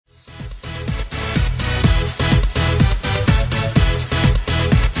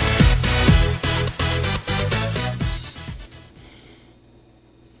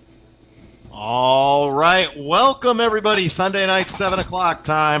Welcome, everybody. Sunday night, 7 o'clock,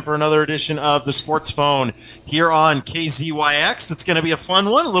 time for another edition of the Sports Phone here on KZYX. It's going to be a fun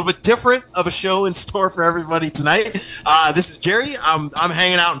one, a little bit different of a show in store for everybody tonight. This is Jerry. I'm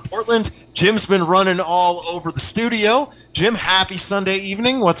hanging out in Portland. Jim's been running all over the studio. Jim, happy Sunday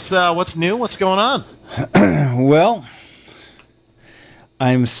evening. What's new? What's going on? Well,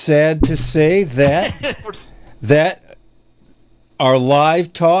 I'm sad to say that our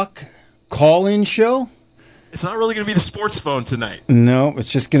live talk call-in show, it's not really going to be the Sports Phone tonight. No,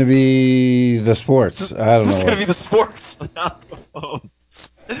 it's just going to be the sports. I don't know. It's going to be the sports without the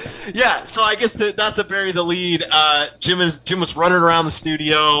phones. Yeah, so I guess not to bury the lead, Jim was running around the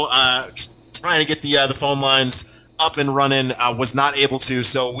studio trying to get the phone lines up and running, was not able to,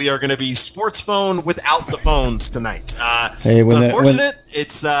 so we are going to be Sports Phone without the phones tonight. It's unfortunate,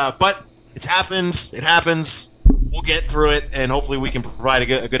 but it's happened. It happens. We'll get through it, and hopefully we can provide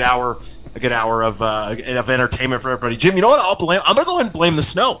a good hour of entertainment for everybody. Jim, you know what? I'm going to go ahead and blame the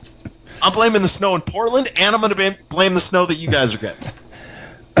snow. I'm blaming the snow in Portland, and I'm going to blame the snow that you guys are getting.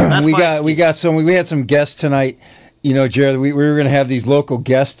 We had some guests tonight. You know, Jared, we were going to have these local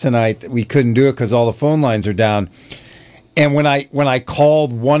guests tonight. We couldn't do it because all the phone lines are down. And when I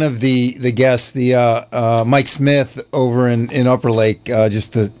called one of the guests, Mike Smith over in Upper Lake,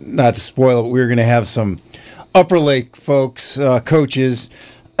 just not to spoil it, but we were going to have some Upper Lake folks, coaches.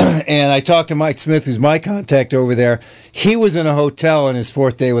 And I talked to Mike Smith, who's my contact over there. He was in a hotel on his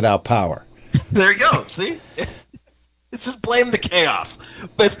fourth day without power. There you go. See? It's just blame the chaos.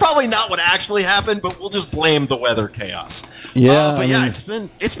 But it's probably not what actually happened, but we'll just blame the weather chaos. Yeah.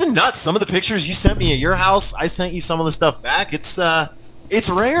 It's been nuts. Some of the pictures you sent me at your house, I sent you some of the stuff back. It's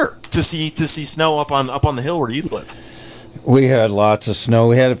rare to see snow up on the hill where you live. We had lots of snow.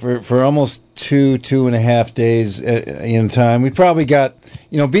 We had it for almost 2.5 days in time. We probably got,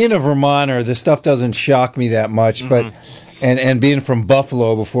 being a Vermonter, this stuff doesn't shock me that much, but and being from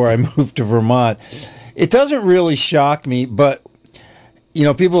Buffalo before I moved to Vermont, it doesn't really shock me, but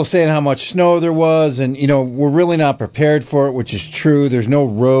people are saying how much snow there was, and we're really not prepared for it, which is true. There's no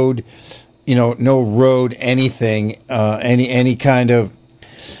road, anything, any kind of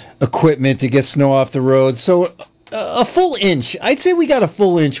equipment to get snow off the road. So a full inch. I'd say we got a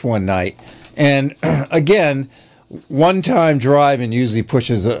full inch one night. And again, one-time driving usually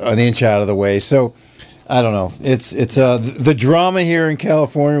pushes an inch out of the way. So I don't know. It's the drama here in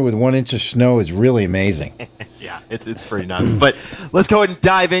California with 1 inch of snow is really amazing. Yeah, it's pretty nuts. But let's go ahead and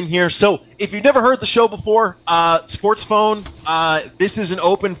dive in here. So if you've never heard the show before, Sports Phone, this is an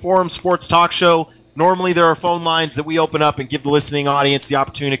open forum sports talk show. Normally there are phone lines that we open up and give the listening audience the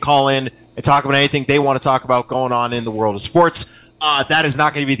opportunity to call in and talk about anything they want to talk about going on in the world of sports. That is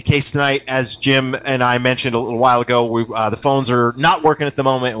not going to be the case tonight. As Jim and I mentioned a little while ago, the phones are not working at the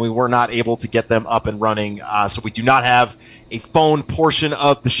moment, and we were not able to get them up and running. So we do not have a phone portion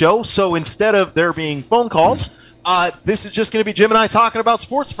of the show. So instead of there being phone calls, this is just going to be Jim and I talking about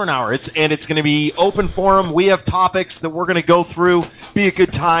sports for an hour. It's going to be open forum. We have topics that we're going to go through, be a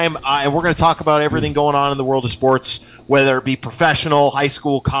good time, and we're going to talk about everything going on in the world of sports, whether it be professional, high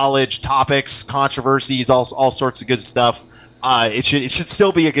school, college topics, controversies, all sorts of good stuff. It should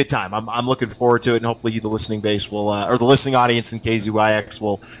still be a good time. I'm looking forward to it, and hopefully you, the listening base, will or the listening audience in KZYX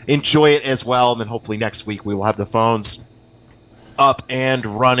will enjoy it as well. And then hopefully next week we will have the phones up and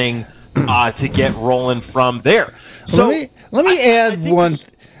running to get rolling from there. So let me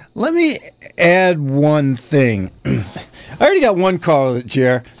add one thing. I already got one caller,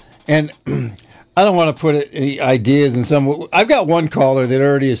 Jer, and I don't want to put any ideas in some. I've got one caller that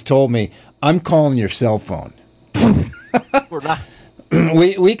already has told me, I'm calling your cell phone. We're not.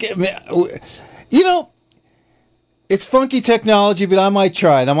 We can, it's funky technology, but I might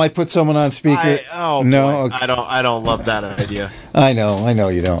try it. I might put someone on speaker. No, okay. I don't love that idea. I know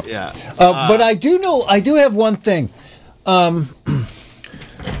you don't. Yeah. But I do have one thing.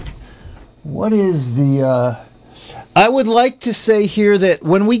 What is the? I would like to say here that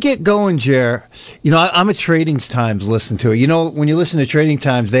when we get going, Jer, I'm a Trading Times listen to it. When you listen to Trading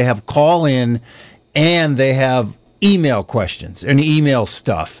Times, they have call in and they have email questions and email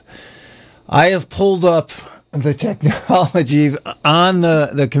stuff. I have pulled up the technology on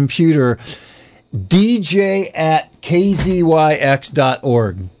the computer,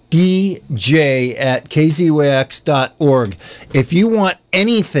 dj@kzyx.org. dj@kzyx.org. If you want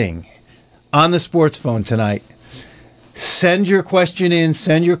anything on the Sports Phone tonight, send your question in,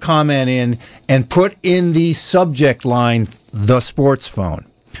 send your comment in, and put in the subject line, the Sports Phone.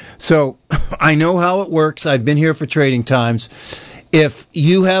 So I know how it works. I've been here for Trading Times. If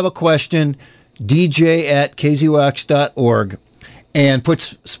you have a question, dj@kzyx.org, and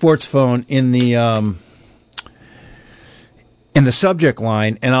put Sports Phone in the in the subject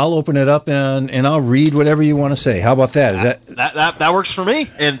line, and I'll open it up and I'll read whatever you want to say. How about that? Is that works for me?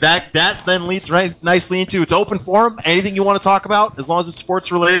 And that then leads nicely into it's open forum. Anything you want to talk about, as long as it's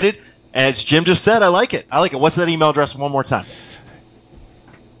sports related. As Jim just said, I like it. What's that email address one more time?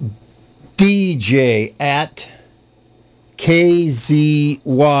 DJ at kzyx.org.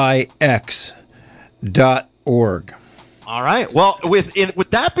 All right. Well, with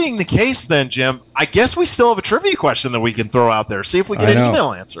that being the case, then Jim, I guess we still have a trivia question that we can throw out there. See if we get an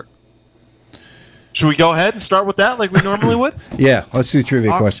email answer. Should we go ahead and start with that like we normally would? Yeah, let's do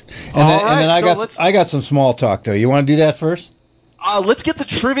trivia question. And then I got some small talk though. You want to do that first? Let's get the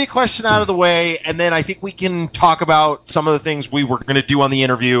trivia question out of the way, and then I think we can talk about some of the things we were going to do on the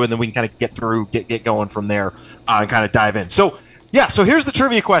interview, and then we can kind of get going from there and kind of dive in. So here's the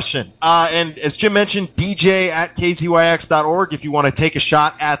trivia question. And as Jim mentioned, DJ at kzyx.org if you want to take a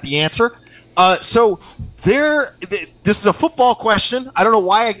shot at the answer. This is a football question. I don't know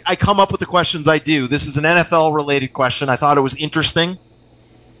why I come up with the questions I do. This is an NFL-related question. I thought it was interesting,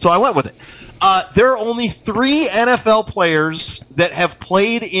 so I went with it. There are only 3 NFL players that have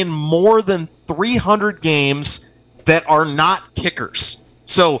played in more than 300 games that are not kickers.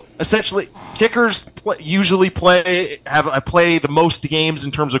 So essentially, kickers usually play the most games in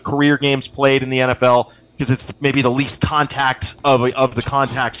terms of career games played in the NFL because it's maybe the least contact of the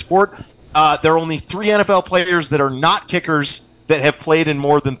contact sport. There are only 3 NFL players that are not kickers that have played in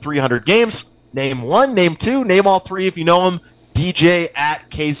more than 300 games. Name 1, name 2, name all 3 if you know them. DJ at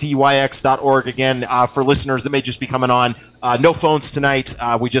kzyx.org. Again, for listeners that may just be coming on, no phones tonight.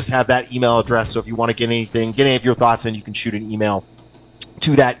 We just have that email address. So if you want to get any of your thoughts in, you can shoot an email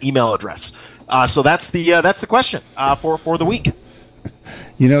to that email address. So that's the question for the week.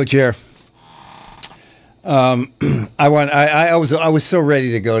 You know, Jer, I was so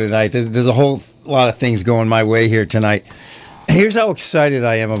ready to go tonight. There's a whole lot of things going my way here tonight. Here's how excited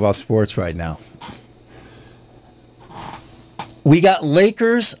I am about sports right now. We got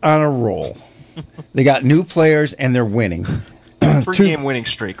Lakers on a roll. They got new players and they're winning. 3-game winning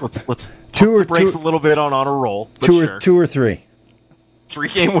streak. Let's breaks a little bit on a roll. Two or three.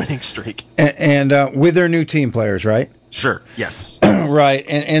 3-game winning streak. And with their new team players, right? Sure. Yes. Right.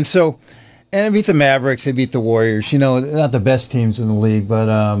 And so they beat the Mavericks. They beat the Warriors. You know, not the best teams in the league,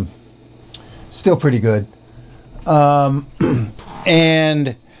 but still pretty good. And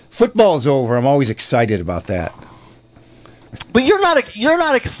football's over. I'm always excited about that. But you're not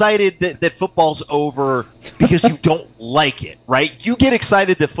excited that football's over because you don't like it, right? You get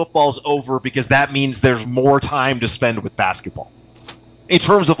excited that football's over because that means there's more time to spend with basketball in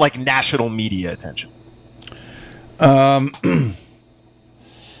terms of like national media attention. I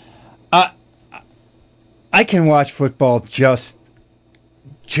can watch football just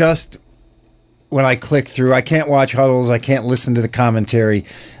when I click through. I can't watch huddles. I can't listen to the commentary.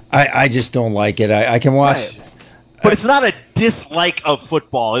 I just don't like it. I can watch. Right. But it's not a dislike of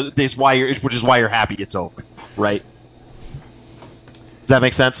football, which is why you're happy it's over, right? Does that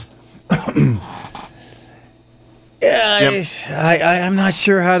make sense? Yeah, I'm not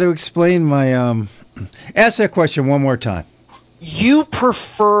sure how to explain my. Ask that question one more time. You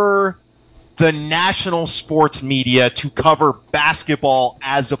prefer the national sports media to cover basketball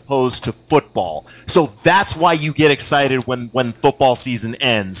as opposed to football, so that's why you get excited when football season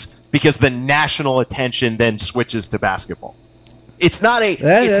ends. Because the national attention then switches to basketball. It's not a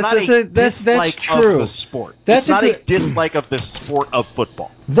dislike true. Of the sport. It's not a dislike of the sport of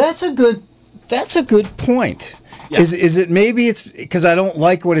football. That's a good point. Yeah. Is it maybe it's because I don't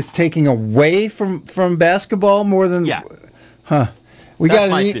like what it's taking away from basketball more than We got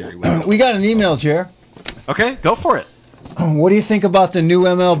an email, Jer. Okay, go for it. What do you think about the new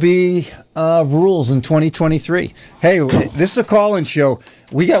MLB rules in 2023? Hey, this is a call-in show.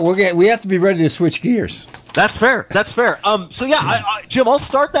 We have to be ready to switch gears. That's fair. So yeah, Jim, I'll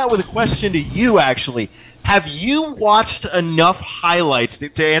start that with a question to you. Actually, have you watched enough highlights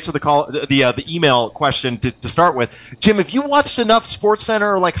to answer the email question to start with? Jim, have you watched enough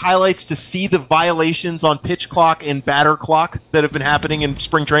SportsCenter like highlights to see the violations on pitch clock and batter clock that have been happening in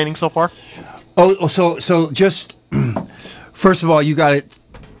spring training so far? Oh, so just first of all, you got to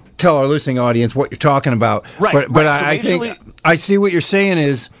tell our listening audience what you're talking about. Right. But I think I see what you're saying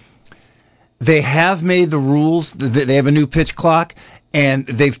is they have made the rules. They have a new pitch clock, and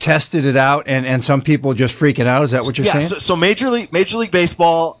they've tested it out, and some people are just freaking out. Is that what you're saying? So Major League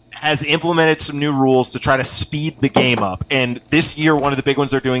Baseball has implemented some new rules to try to speed the game up. And this year, one of the big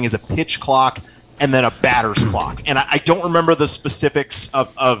ones they're doing is a pitch clock and then a batter's clock. And I don't remember the specifics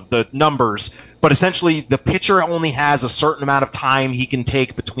of the numbers, but essentially the pitcher only has a certain amount of time he can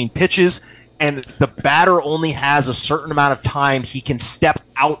take between pitches, and the batter only has a certain amount of time he can step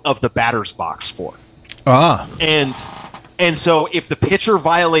out of the batter's box for. And so if the pitcher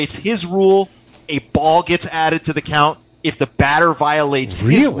violates his rule, a ball gets added to the count. If the batter violates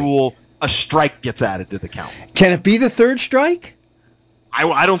his rule, a strike gets added to the count. Can it be the third strike?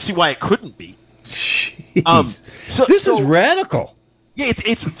 I don't see why it couldn't be. Jeez. This is radical. Yeah,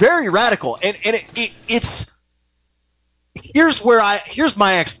 it's very radical, and it's here's my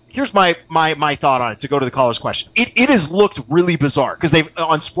thought on it. To go to the caller's question, it has looked really bizarre because they've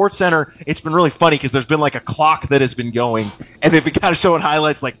on SportsCenter. It's been really funny because there's been like a clock that has been going, and they've been kind of showing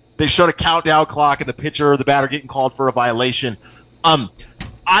highlights. Like they showed a countdown clock and the pitcher or the batter getting called for a violation.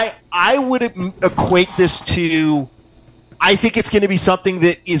 I would equate this to. I think it's going to be something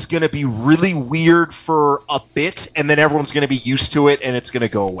that is going to be really weird for a bit, and then everyone's going to be used to it, and it's going to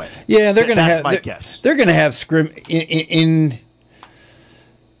go away. Yeah, they're going to have. That's my guess. They're going to have in.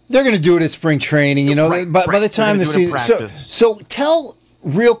 They're going to do it at spring training. You know, by the time the season. So tell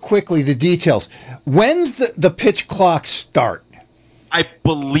real quickly the details. When's the pitch clock start? I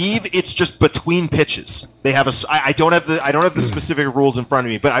believe it's just between pitches. They have I don't have the specific rules in front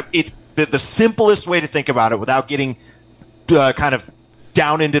of me, but it's the simplest way to think about it without getting. Kind of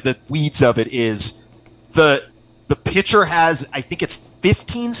down into the weeds of it is the pitcher has, I think it's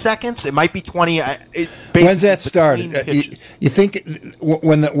 15 seconds. It might be 20. When's that start? You think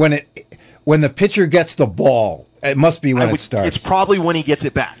when the pitcher gets the ball, it must be when it starts. It's probably when he gets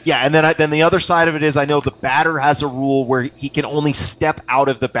it back. Yeah, and then the other side of it is I know the batter has a rule where he can only step out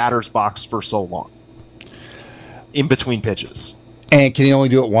of the batter's box for so long in between pitches. And can he only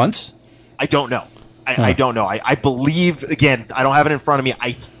do it once? I don't know. I don't know. I believe, again, I don't have it in front of me.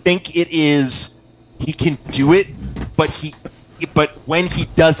 I think it is he can do it, but when he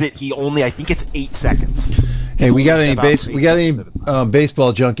does it, I think it's 8 seconds. Hey, we got any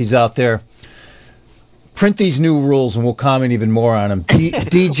baseball junkies out there? Print these new rules, and we'll comment even more on them.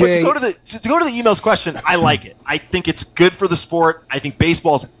 DJ, to go to the emails question, I like it. I think it's good for the sport. I think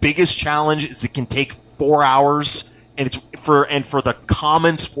baseball's biggest challenge is it can take 4 hours. And for the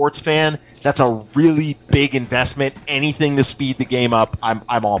common sports fan, that's a really big investment. Anything to speed the game up, I'm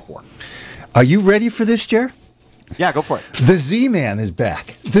all for. Are you ready for this, Jer? Yeah, go for it. The Z-Man is back.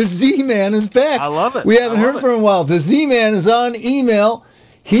 The Z-Man is back. I love it. We haven't heard from him in a while. The Z-Man is on email.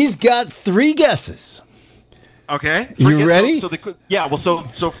 He's got 3 guesses. Okay. You ready? So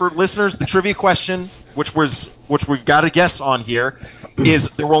for listeners, the trivia question, which we've got a guess on here, is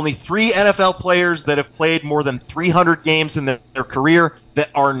there were only 3 NFL players that have played more than 300 games in their career that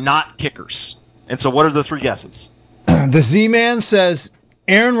are not kickers. And so what are the 3 guesses? The Z-Man says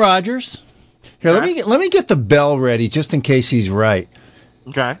Aaron Rodgers. Here, let me get the bell ready just in case he's right.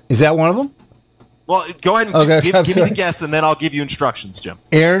 Okay. Is that one of them? Well, go ahead and give me the guess, and then I'll give you instructions, Jim.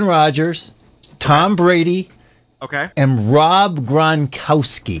 Aaron Rodgers, Tom Brady, and Rob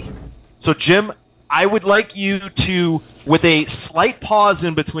Gronkowski. So, Jim, I would like you to, with a slight pause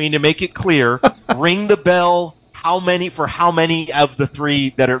in between to make it clear, ring the bell. How many of the 3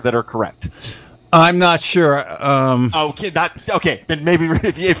 that are correct? I'm not sure. Okay. Then maybe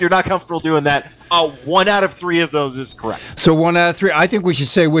if you're not comfortable doing that, 1 out of 3 of those is correct. So 1 out of 3. I think we should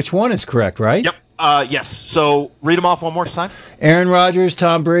say which one is correct, right? Yep. Yes. So read them off one more time. Aaron Rodgers,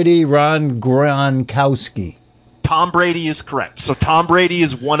 Tom Brady, Ron Gronkowski. Tom Brady is correct. So Tom Brady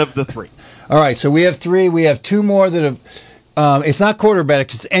is one of the 3. All right. So we have 3. We have 2 more that have. It's not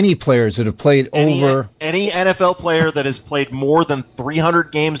quarterbacks. It's any players that have played over. Any NFL player that has played more than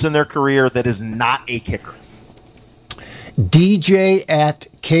 300 games in their career that is not a kicker. DJ at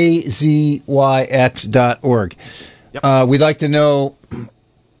kzyx.org. Yep. We'd like to know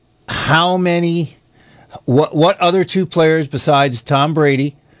how many, what other 2 players besides Tom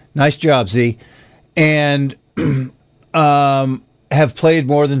Brady, nice job, Z, and have played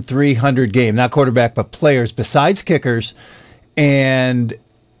more than 300 games, not quarterback, but players besides kickers. And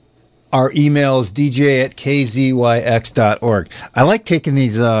our email is dj at kzyx.org. I like taking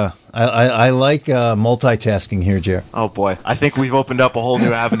these, I like multitasking here, Jer. Oh, boy. I think we've opened up a whole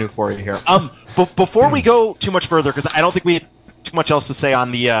new avenue for you here. Before we go too much further, because I don't think we had too much else to say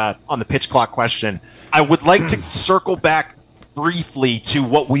on the pitch clock question, I would like to circle back briefly to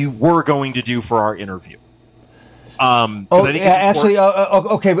what we were going to do for our interview. I think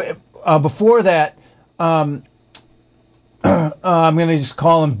okay, but before that, I'm going to just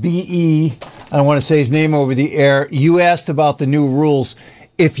call him BE. I don't want to say his name over the air. You asked about the new rules.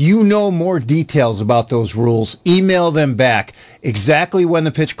 If you know more details about those rules, email them back. Exactly when the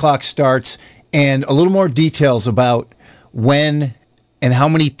pitch clock starts and a little more details about when and how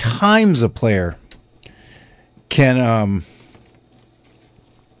many times a player can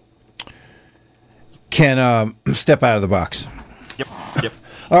can step out of the box. Yep.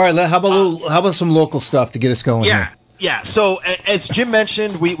 All right, how about some local stuff to get us going here? Yeah. So as Jim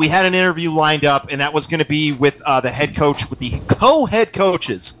mentioned, we had an interview lined up, and that was going to be with the head coach, with the co-head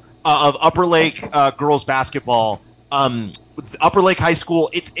coaches of Upper Lake girls basketball. With Upper Lake High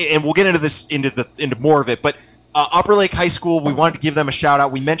School, and we'll get into more of it, but Upper Lake High School, we wanted to give them a shout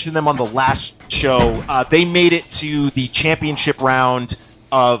out. We mentioned them on the last show. They made it to the championship round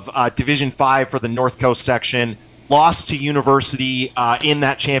of Division 5 for the North Coast section, lost to University in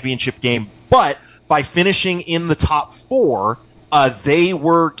that championship game, but by finishing in the top 4, they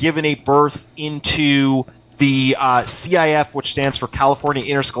were given a berth into the CIF, which stands for California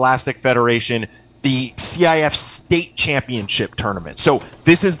Interscholastic Federation, the CIF State Championship Tournament. So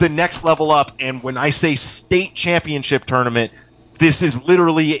this is the next level up, and when I say State Championship Tournament, this is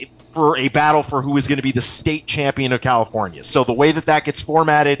literally for a battle for who is going to be the state champion of California. So the way that gets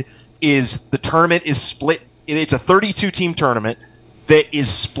formatted is the tournament is split. It's a 32-team tournament that is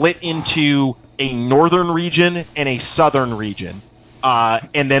split into a northern region and a southern region.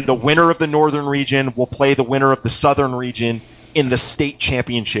 And then the winner of the northern region will play the winner of the southern region in the state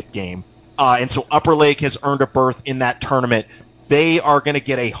championship game. And so Upper Lake has earned a berth in that tournament. They are going to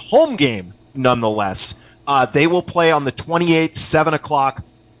get a home game nonetheless. They will play on the 28th, 7 o'clock.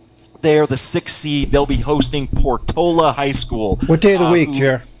 They are the 6th seed. They'll be hosting Portola High School. What day of the week,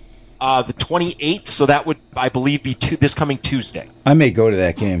 Jer? The 28th, so that would, I believe, be this coming Tuesday. I may go to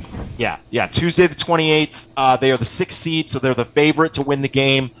that game. Yeah, Tuesday the 28th. They are the 6th seed, so they're the favorite to win the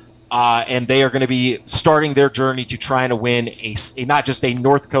game. And they are going to be starting their journey to trying to win a not just a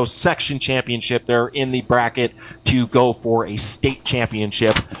North Coast section championship. They're in the bracket to go for a state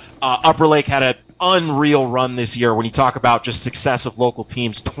championship. Upper Lake had an unreal run this year when you talk about just success of local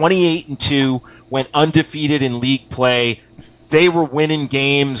teams. 28-2, went undefeated in league play. They were winning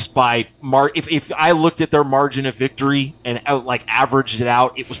games by if I looked at their margin of victory and averaged it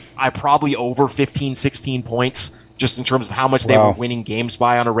out, it was probably over 15, 16 points. Just in terms of how much they were winning games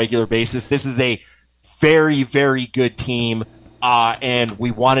by on a regular basis. This is a very, very good team, and we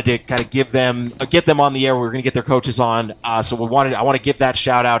wanted to kind of get them on the air. We were going to get their coaches on, so I want to give that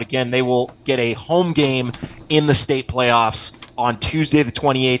shout out again. They will get a home game in the state playoffs on Tuesday the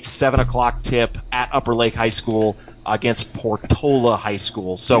 28th, 7 o'clock tip at Upper Lake High School against Portola High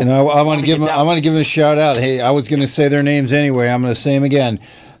School. So I want to give them a shout out. Hey, I was going to say their names anyway. I'm going to say them again.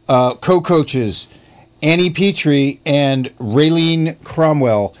 Co-coaches Annie Petrie and Raylene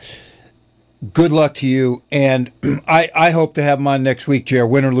Cromwell, good luck to you. And I hope to have them on next week, Jer.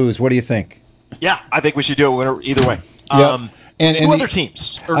 Win or lose, what do you think? Yeah, I think we should do it either way. Yep. And other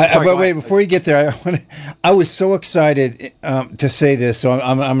teams. But wait, before you get there, I was so excited to say this, so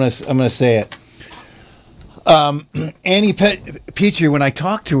I'm going to say it. Annie Petrie, when I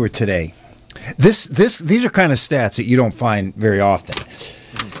talked to her today, these are kind of stats that you don't find very often.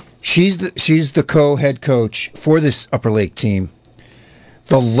 She's the co-head coach for this Upper Lake team.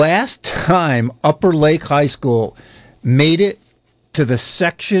 The last time Upper Lake High School made it to the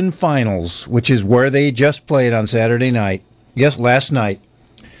section finals, which is where they just played on Saturday night, last night,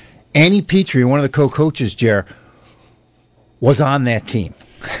 Annie Petrie, one of the co-coaches, Jer, was on that team.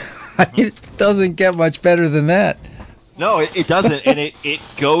 I mean, it doesn't get much better than that. No, it doesn't, and it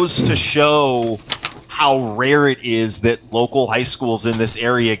goes to show how rare it is that local high schools in this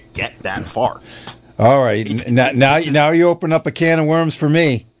area get that far. All right, now you open up a can of worms for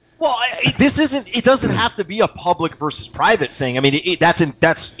me. Well, it doesn't have to be a public versus private thing. I mean,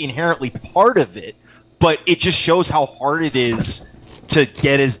 that's inherently part of it, but it just shows how hard it is to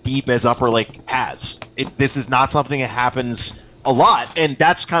get as deep as Upper Lake has. This is not something that happens a lot, and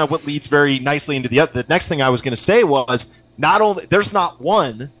that's kind of what leads very nicely into the next thing I was going to say was not only there's not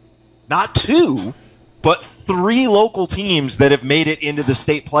one, not two, but 3 local teams that have made it into the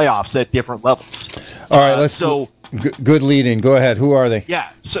state playoffs at different levels. All right, good lead in. Go ahead. Who are they? Yeah,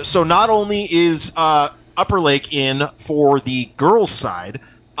 so not only is Upper Lake in for the girls' side,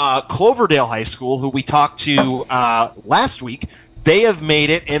 Cloverdale High School, who we talked to last week, they have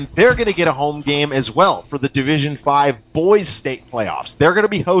made it, and they're going to get a home game as well for the Division 5 boys' state playoffs. They're going to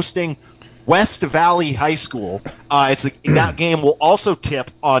be hosting West Valley High School. That game will also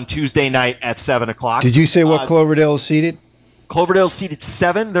tip on Tuesday night at 7 o'clock. Did you say what Cloverdale is seeded? Cloverdale is seeded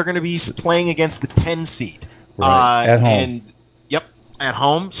 7. They're going to be playing against the 10 seed. Right, at home. At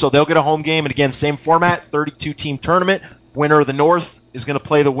home. So they'll get a home game. And again, same format, 32-team tournament. Winner of the North is going to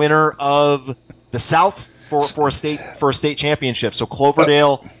play the winner of the South for a state championship. So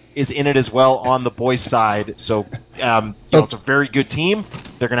Cloverdale is in it as well on the boys' side. So it's a very good team.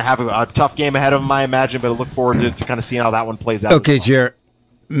 They're going to have a tough game ahead of them, I imagine, but I look forward to kind of seeing how that one plays out. Okay, Jer,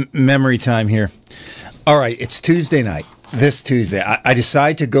 memory time here. All right, it's Tuesday night. This Tuesday, I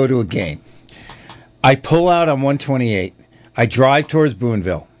decide to go to a game. I pull out on 128. I drive towards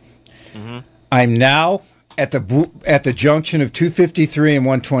Boonville. Mm-hmm. I'm now at the junction of 253 and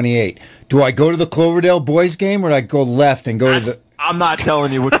 128. Do I go to the Cloverdale boys game, or do I go left and go to the... I'm not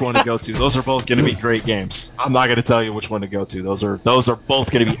telling you which one to go to. Those are both going to be great games. I'm not going to tell you which one to go to. Those are both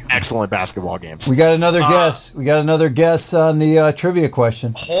going to be excellent basketball games. We got another guess. We got another guess on the trivia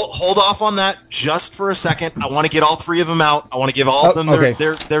question. Hold off on that just for a second. I want to get all three of them out. I want to give all of them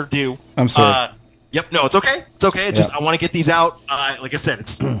their due. I'm sorry. Yep. No, it's okay. It's okay. Just I want to get these out. Like I said,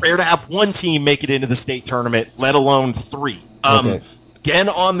 it's rare to have one team make it into the state tournament, let alone three. Okay. Again,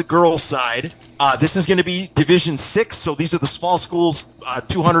 on the girls' side, this is going to be Division 6, so these are the small schools,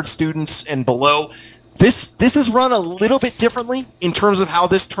 200 students and below. This is run a little bit differently in terms of how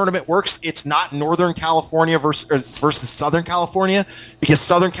this tournament works. It's not Northern California versus Southern California, because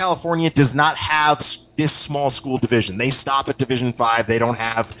Southern California does not have this small school division. They stop at Division 5. They don't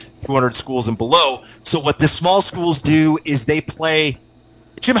have 200 schools and below. So what the small schools do is they play...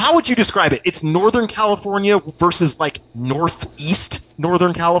 Jim, how would you describe it? It's Northern California versus like Northeast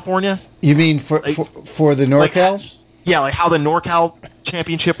Northern California. You mean for the NorCals? Like how the NorCal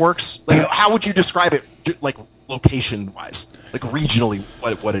championship works. Like how would you describe it? Like location wise, like regionally,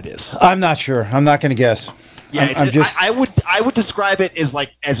 what it is. I'm not sure. I'm not going to guess. Yeah, I would describe it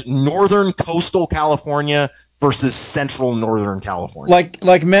as Northern Coastal California versus Central Northern California. Like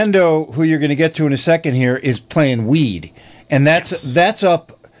Mendo, who you're going to get to in a second here, is playing Weed. And that's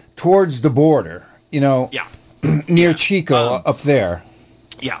up towards the border, near Chico, up there.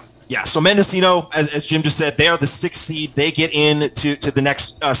 Yeah. So Mendocino, as Jim just said, they are the 6th seed. They get in to the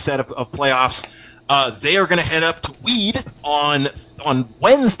next set of playoffs. They are going to head up to Weed on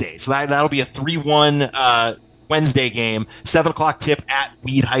Wednesday. So that'll be a 3-1 Wednesday game, 7:00 tip at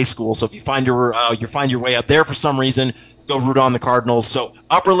Weed High School. So if you find your way up there for some reason, go root on the Cardinals. So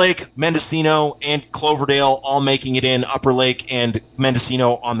Upper Lake, Mendocino, and Cloverdale all making it in. Upper Lake and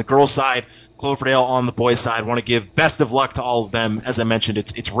Mendocino on the girls' side, Cloverdale on the boys' side. Want to give best of luck to all of them. As I mentioned,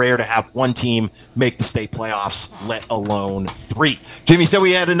 it's rare to have one team make the state playoffs, let alone 3. Jimmy said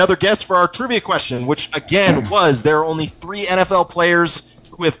we had another guess for our trivia question, which again was there are only 3 NFL players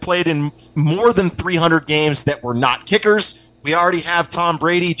who have played in more than 300 games that were not kickers. We already have Tom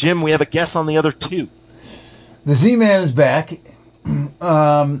Brady. Jim, we have a guess on the other 2. The Z-Man is back.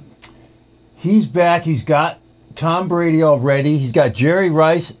 He's back. He's got Tom Brady already. He's got Jerry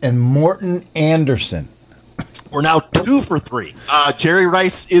Rice and Morton Anderson. We're now 2 for 3. Jerry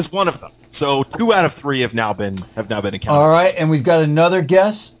Rice is one of them. So 2 out of 3 have now been accounted. All right, and we've got another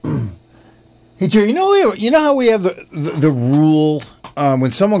guess. Hey Jerry, you know how we have the rule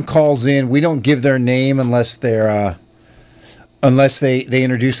when someone calls in, we don't give their name unless they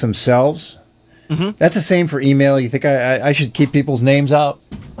introduce themselves. Mm-hmm. That's the same for email. You think I should keep people's names out?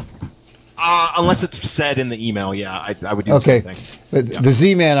 Unless it's said in the email, yeah, I would do the same thing. But the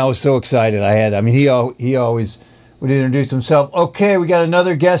Z-Man, I was so excited. He always would introduce himself. Okay, we got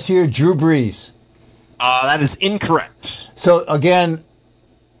another guest here, Drew Brees. That is incorrect. So again,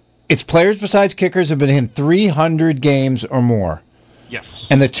 it's players besides kickers have been in 300 games or more. Yes.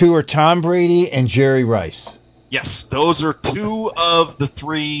 And the 2 are Tom Brady and Jerry Rice. Yes, those are 2 of the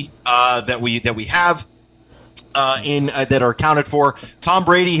 3 that we have that are accounted for. Tom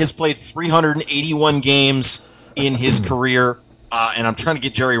Brady has played 381 games in his career, and I'm trying to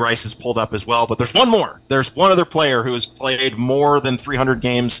get Jerry Rice's pulled up as well. But there's one more. There's one other player who has played more than 300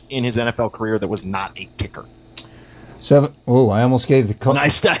 games in his NFL career that was not a kicker. 7. Oh, I almost gave the call.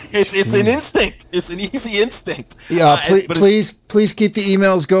 Nice. It's an instinct. It's an easy instinct. Yeah, please keep the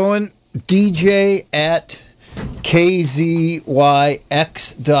emails going. DJ at kzyx.org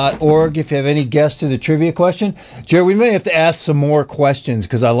if you have any guests to the trivia question. Jerry, we may have to ask some more questions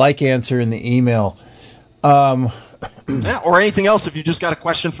because I like answering the email. Or anything else. If you just got a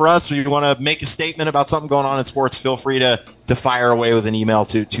question for us or you want to make a statement about something going on in sports, feel free to fire away with an email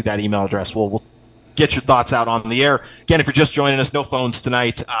to that email address. We'll get your thoughts out on the air. Again, if you're just joining us, no phones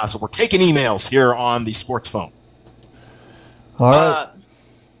tonight. So we're taking emails here on the sports phone. All right.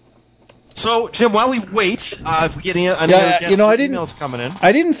 So, Jim, while we wait, if we get any emails coming in.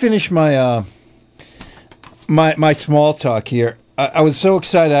 I didn't finish my my small talk here. I was so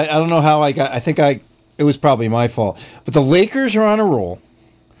excited. I don't know how I got. It was probably my fault. But the Lakers are on a roll.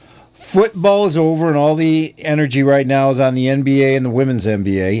 Football is over, and all the energy right now is on the NBA and the women's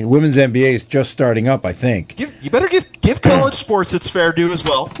NBA. The women's NBA is just starting up, I think. You better give college sports its fair due as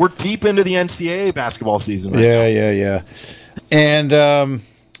well. We're deep into the NCAA basketball season right now. Yeah. And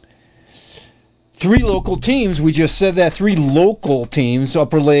 3 local teams, we just said that, 3 local teams,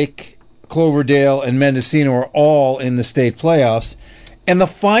 Upper Lake, Cloverdale, and Mendocino are all in the state playoffs. And the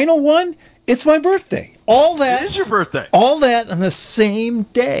final one, it's my birthday. All that. It is your birthday. All that on the same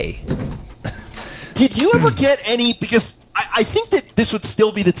day. Did you ever get any, because I think that this would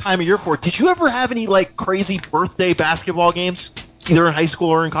still be the time of year for it, did you ever have any like crazy birthday basketball games, either in high school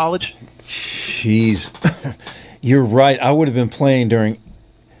or in college? Jeez. You're right. I would have been playing during,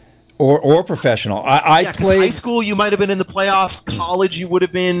 or professional. I played. High school, you might have been in the playoffs. College, you would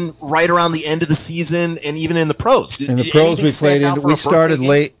have been right around the end of the season, and even in the pros. In the pros, we played in. We started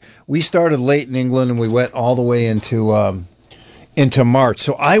late. We started late in England, and we went all the way into March.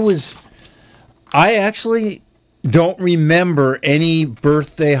 So I actually don't remember any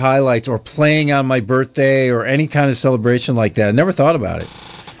birthday highlights or playing on my birthday or any kind of celebration like that. I never thought about it.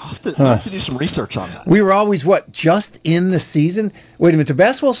 I'll have to do some research on that. We were always, just in the season? Wait a minute, did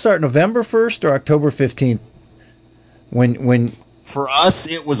basketball start November 1st or October 15th? When For us,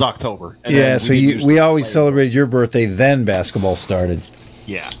 it was October. Yeah, so we always celebrated your birthday, then basketball started.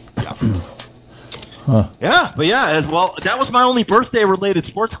 Yeah. Yeah, but as well, that was my only birthday-related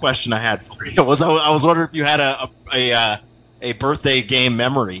sports question I had for you. I was wondering if you had a birthday game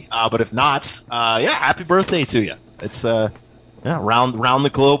memory, but if not, happy birthday to you. It's round the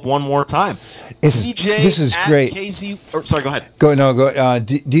globe one more time. This is great. Sorry, go ahead.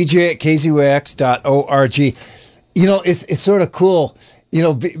 DJ at kzyx.org. You know, it's sort of cool. You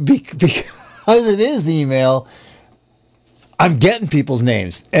know, because it is email. I'm getting people's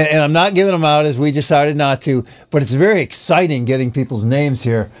names, and I'm not giving them out as we decided not to, but it's very exciting getting people's names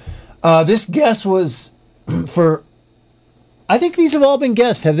here. This guest was for, I think these have all been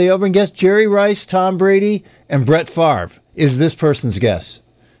guests. Have they all been guests? Jerry Rice, Tom Brady, and Brett Favre is this person's guess.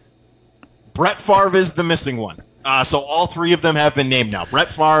 Brett Favre is the missing one. So all three of them have been named now. Brett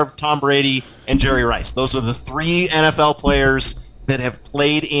Favre, Tom Brady, and Jerry Rice. Those are the three NFL players that have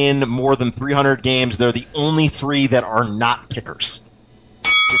played in more than 300 games. They're the only three that are not kickers. So 2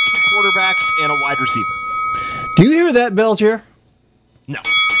 quarterbacks and a wide receiver. Do you hear that bell, Jer? No.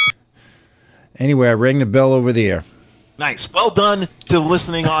 Anyway, I rang the bell over the air. Nice. Well done to the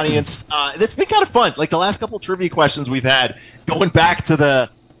listening audience. It's been kind of fun. Like the last couple of trivia questions we've had, going back to the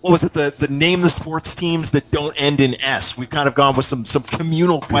name the sports teams that don't end in S. We've kind of gone with some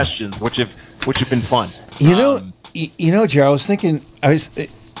communal questions, which have been fun. You know, Joe, I was thinking, I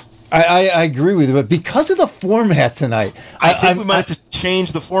agree with you, but because of the format tonight, I think we might have to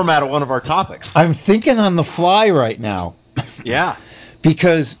change the format of one of our topics. I'm thinking on the fly right now. Yeah.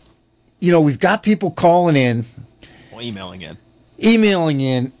 Because, you know, we've got people calling in. Well, emailing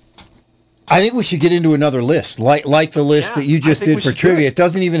in. I think we should get into another list, like the list that you just did for trivia. It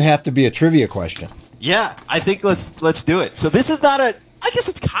doesn't even have to be a trivia question. Yeah, I think let's do it. So this is not I guess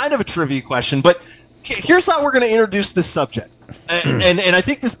it's kind of a trivia question, but here's how we're going to introduce this subject. And I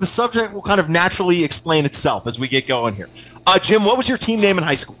think the subject will kind of naturally explain itself as we get going here. Jim, what was your team name in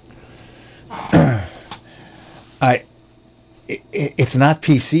high school? It's not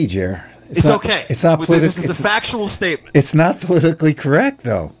PC, Jer. It's okay. It's not political. This is a factual statement. It's not politically correct,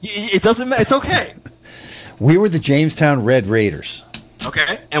 though. It doesn't matter. It's okay. We were the Jamestown Red Raiders.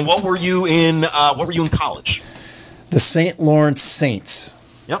 Okay. And what were you in? What were you in college? The St. Lawrence Saints.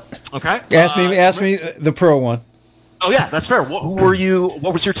 Yep. Okay. Ask me the pro one. Oh yeah, that's fair. Who were you?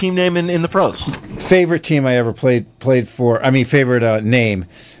 What was your team name in the pros? Favorite team I ever played for. I mean, favorite name,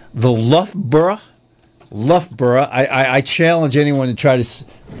 the Loughborough. I challenge anyone to try to,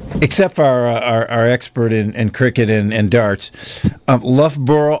 except for our expert in cricket and darts.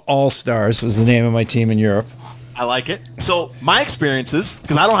 Loughborough All Stars was the name of my team in Europe. I like it. So my experiences,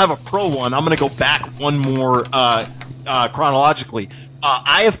 because I don't have a pro one, I'm going to go back one more chronologically.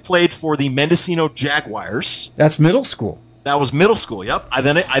 I have played for the Mendocino Jaguars. That's middle school. That was middle school. Yep. I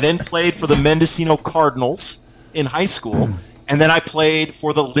then played for the Mendocino Cardinals in high school, and then I played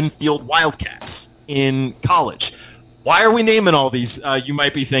for the Linfield Wildcats in college. Why are we naming all these? You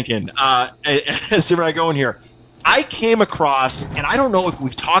might be thinking. As I go in here, I came across, and I don't know if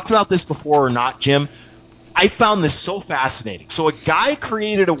we've talked about this before or not, Jim. I found this so fascinating. So a guy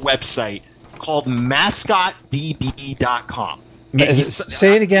created a website called mascotdb.com.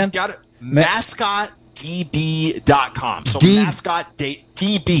 Say it again. He's got it. Mascotdb.com. So mascot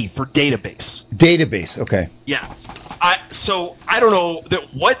DB for database. Database. Okay. Yeah. So I don't know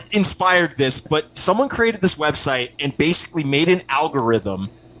what inspired this, but someone created this website and basically made an algorithm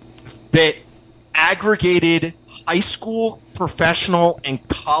that aggregated high school, professional, and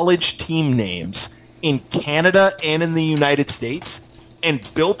college team names in Canada and in the United States, and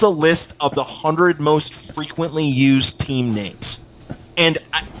built a list of the 100 most frequently used team names. And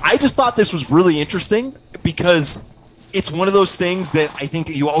I just thought this was really interesting because it's one of those things that I think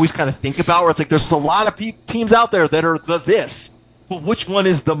you always kind of think about, where it's like there's a lot of teams out there that are this, but which one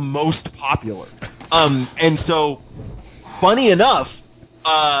is the most popular? And so, funny enough,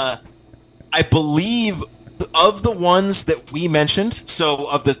 I believe of the ones that we mentioned, so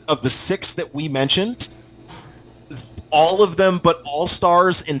of the 6 that we mentioned, all of them but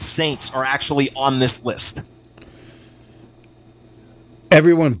All-Stars and Saints are actually on this list.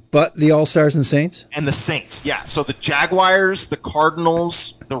 Everyone but the All-Stars and Saints? And the Saints, yeah. So the Jaguars, the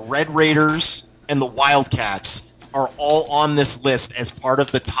Cardinals, the Red Raiders, and the Wildcats are all on this list as part of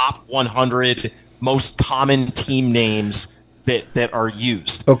the top 100 most common team names that are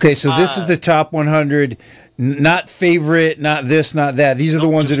used. Okay, so this is the top 100, not favorite, not this, not that. These are the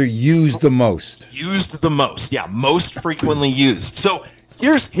ones that are used the most. Used the most, yeah, most frequently used. So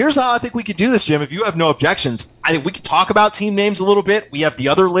here's how I think we could do this, Jim. If you have no objections, I think we could talk about team names a little bit. We have the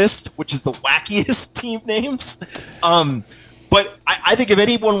other list, which is the wackiest team names. But I think if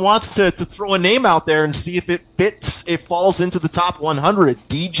anyone wants to throw a name out there and see if it fits, it falls into the top 100,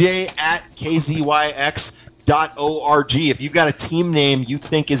 DJ at KZYX.org. If you've got a team name you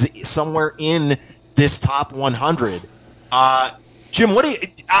think is somewhere in this top 100, Jim,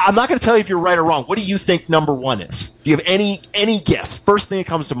 I'm not going to tell you if you're right or wrong. What do you think number 1 is? Do you have any guess? First thing that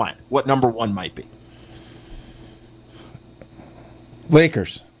comes to mind, what number 1 might be?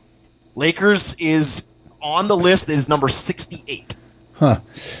 Lakers. Lakers is on the list. It is number 68. Huh.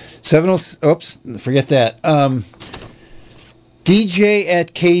 Oops, forget that. DJ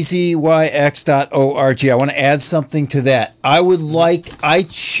at KZYX.org. I want to add something to that. I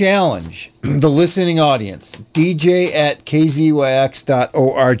challenge the listening audience. DJ at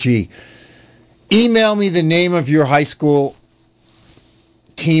KZYX.org. Email me the name of your high school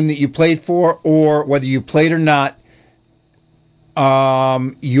team that you played for, or whether you played or not,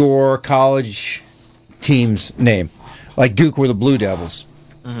 your college team's name. Like Duke were the Blue Devils.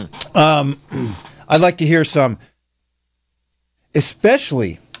 Mm-hmm. I'd like to hear some.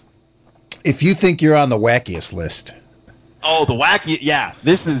 Especially if you think you're on the wackiest list. Oh, the wacky, yeah.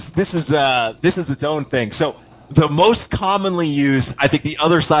 This is its own thing. So the most commonly used, I think the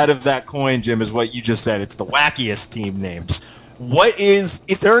other side of that coin, Jim, is what you just said. It's the wackiest team names.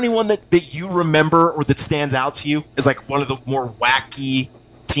 Is there anyone that you remember or that stands out to you as like one of the more wacky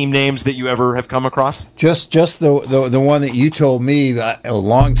team names that you ever have come across? Just the one that you told me a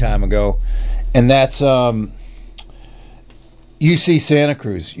long time ago, and that's UC Santa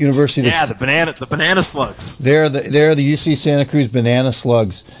Cruz, University. Yeah, the banana slugs. They're the UC Santa Cruz banana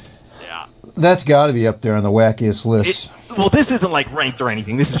slugs. Yeah, that's got to be up there on the wackiest list. Well, this isn't like ranked or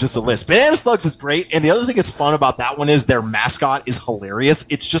anything. This is just a list. Banana slugs is great, and the other thing that's fun about that one is their mascot is hilarious.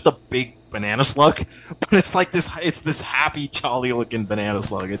 It's just a big banana slug, but it's like this. It's this happy, jolly looking banana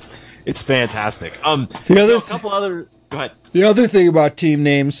slug. It's fantastic. Go ahead. The other thing about team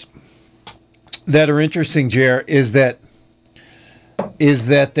names that are interesting, Jer, is that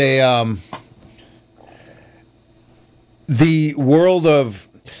they the world of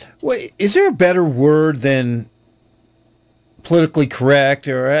is there a better word than politically correct,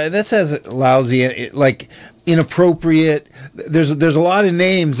 or that says lousy, like inappropriate? There's a lot of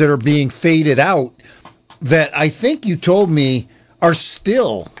names that are being faded out that I think you told me are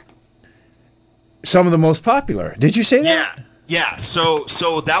still some of the most popular. Did you say that? Yeah, so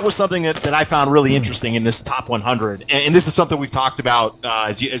that was something that I found really interesting in this top 100, and this is something we've talked about,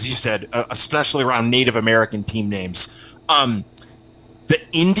 as you said, especially around Native American team names. The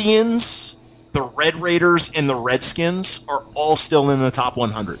Indians, the Red Raiders, and the Redskins are all still in the top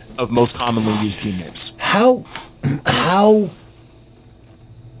 100 of most commonly used team names. How?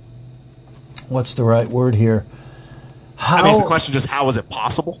 What's the right word here? I mean, is the question just how is it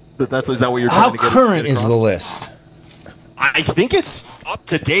possible? Is that what you're trying to get? How current is the list? I think it's up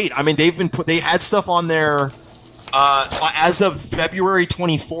to date. I mean, they had stuff on there as of February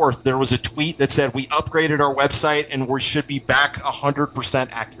 24th. There was a tweet that said we upgraded our website and we should be back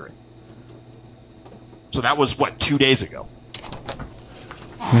 100% accurate. So that was 2 days ago.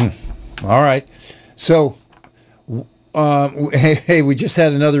 All right. So, hey, we just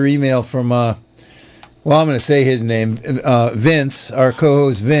had another email from. I'm going to say his name, Vince, our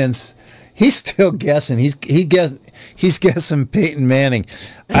co-host Vince. He's still guessing. He's guessing Peyton Manning.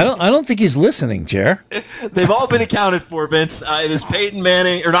 I don't think he's listening, Jer. They've all been accounted for, Vince. It is Peyton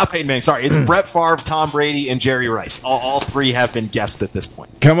Manning, or not Peyton Manning. Sorry, it's Brett Favre, Tom Brady, and Jerry Rice. All three have been guessed at this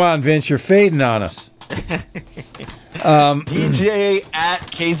point. Come on, Vince, you're fading on us. DJ at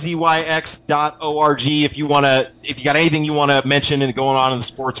kzyx.org if you got anything you want to mention and going on in the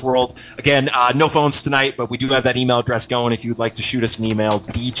sports world. Again, no phones tonight, but we do have that email address going if you'd like to shoot us an email,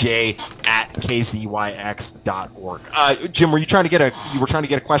 dj at kzyx.org. Jim, were you trying to get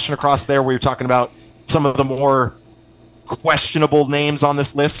a question across there where you're talking about some of the more questionable names on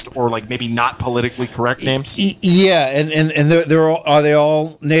this list, or like maybe not politically correct names? Yeah, and are they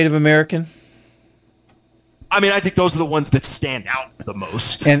all Native American? I mean, I think those are the ones that stand out the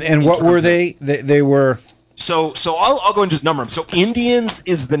most. And what were they? They were. So I'll go and just number them. So Indians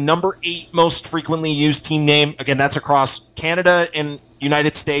is the number 8 most frequently used team name. Again, that's across Canada and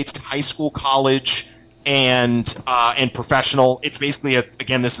United States, high school, college, and professional. It's basically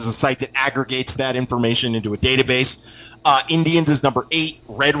this is a site that aggregates that information into a database. Indians is number 8,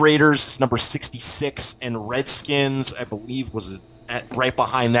 Red Raiders is number 66, and Redskins, I believe, was right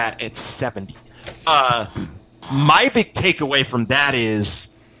behind that at 70. My big takeaway from that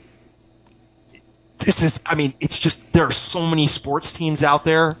is it's just there are so many sports teams out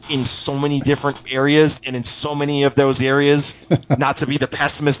there in so many different areas, and in so many of those areas, not to be the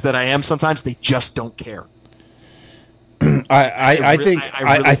pessimist that I am sometimes, they just don't care. I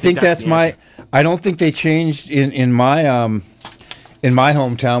think that's my. I don't think they changed in my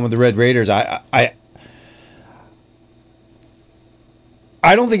hometown with the Red Raiders. I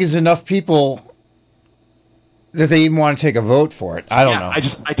don't think there's enough people that they even want to take a vote for it. I don't know.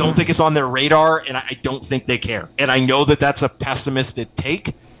 I don't think it's on their radar, and I don't think they care. And I know that that's a pessimistic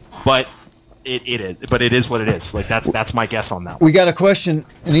take, but it is. But it is what it is. Like that's my guess on that one. We got an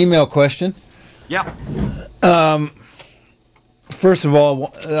email question. Yeah. First of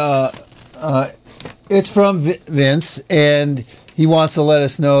all, it's from Vince, and he wants to let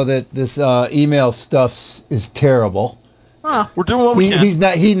us know that this email stuff is terrible. We're doing what we can.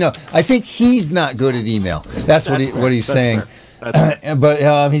 I think he's not good at email. That's what he's saying.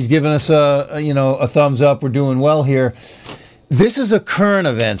 But he's giving us a thumbs up. We're doing well here. This is a current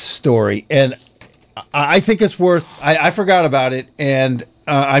events story, and I think it's worth. I forgot about it, and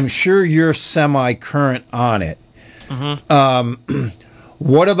I'm sure you're semi-current on it. Mm-hmm.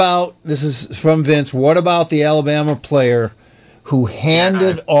 What about, this is from Vince, what about the Alabama player who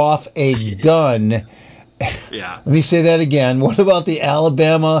handed off a gun? Yeah. Let me say that again. What about the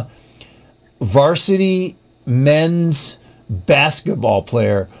Alabama varsity men's basketball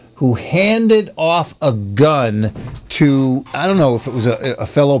player who handed off a gun to, I don't know if it was a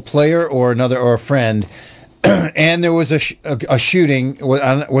fellow player or a friend, and there was a shooting.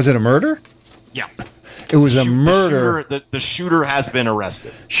 Was it a murder? Yeah. It was a murder. The shooter has been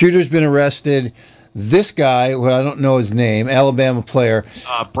arrested. Shooter's been arrested. This guy, well, I don't know his name, Alabama player.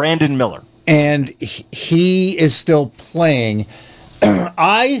 Brandon Miller. And he is still playing.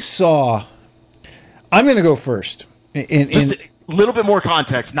 I'm going to go first. Just a little bit more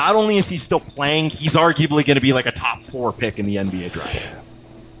context. Not only is he still playing, he's arguably going to be like a top 4 pick in the NBA draft.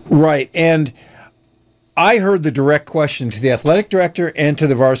 Right. And I heard the direct question to the athletic director and to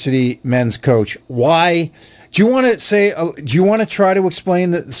the varsity men's coach. Why? Do you want to try to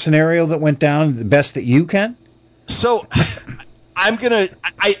explain the scenario that went down the best that you can? So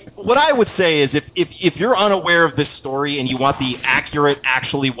what I would say is if you're unaware of this story and you want the accurate,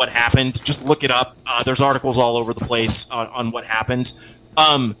 actually what happened, just look it up. There's articles all over the place on what happened.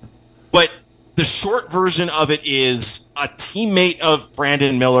 But the short version of it is a teammate of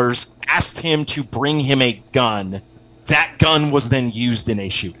Brandon Miller's asked him to bring him a gun. That gun was then used in a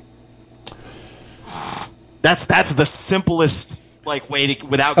shooting. That's the simplest way to,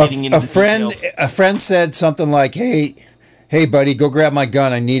 without getting into details. A friend said something like, Hey, buddy, go grab my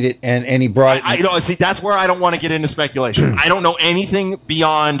gun. I need it. And he brought it. See, that's where I don't want to get into speculation. I don't know anything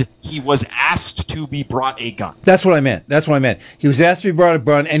beyond he was asked to be brought a gun. That's what I meant. He was asked to be brought a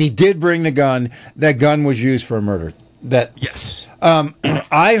gun, and he did bring the gun. That gun was used for a murder. Yes.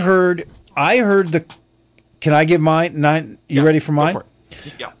 I heard the. Can I give mine? You ready for mine? Go for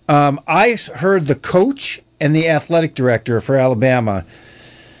it. Yeah. I heard the coach and the athletic director for Alabama,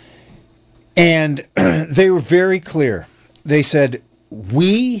 and they were very clear. They said,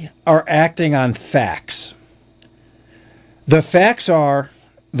 we are acting on facts. The facts are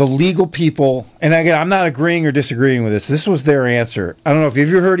the legal people, and again, I'm not agreeing or disagreeing with this. This was their answer. I don't know if you've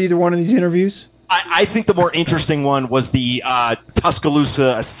heard either one of these interviews? I think the more interesting one was the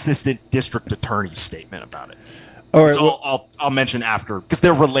Tuscaloosa assistant district attorney's statement about it. All right, I'll mention after, because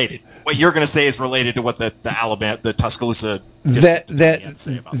they're related. What you're going to say is related to what the Tuscaloosa that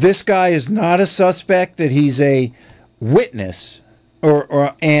this guy is not a suspect, that he's a witness,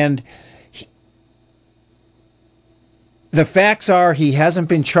 and the facts are he hasn't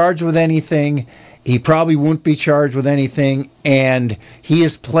been charged with anything. He probably won't be charged with anything, and he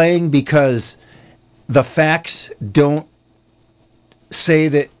is playing because the facts don't say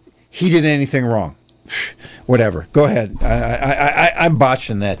that he did anything wrong. Whatever. Go ahead. I'm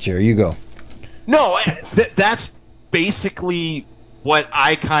botching that, Jerry. You go. No, that's basically what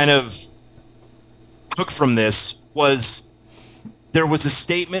I kind of took from this. Was there was a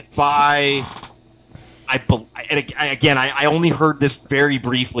statement by, I only heard this very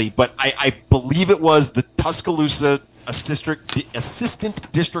briefly, but I believe it was the Tuscaloosa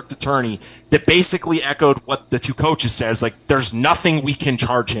assistant district attorney that basically echoed what the two coaches said. It's like, there's nothing we can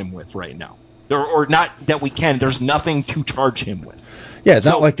charge him with right now. Or not that we can. There's nothing to charge him with. Yeah, it's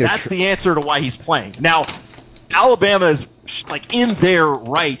not like that's the answer to why he's playing. Now, Alabama is like in their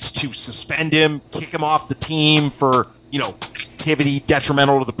rights to suspend him, kick him off the team for, activity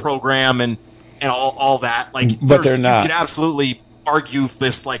detrimental to the program and all that. Like, but they're not. You could absolutely argue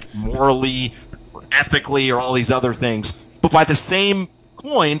this like morally or ethically or all these other things. But by the same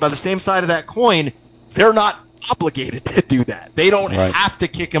side of that coin, they're not obligated to do that. They don't have to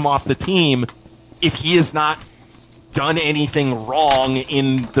kick him off the team if he has not done anything wrong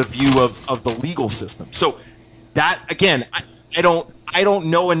in the view of the legal system. So that, again, I don't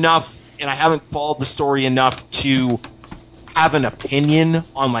know enough, and I haven't followed the story enough to have an opinion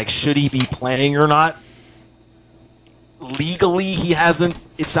on, like, should he be playing or not. Legally, he hasn't.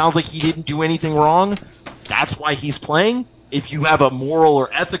 It sounds like he didn't do anything wrong. That's why he's playing. If you have a moral or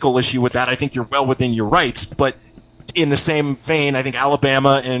ethical issue with that, I think you're well within your rights. But in the same vein, I think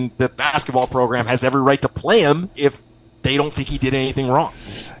Alabama and the basketball program has every right to play him if they don't think he did anything wrong.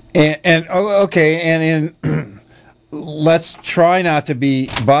 Let's try not to be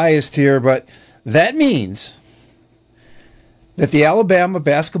biased here, but that means that the Alabama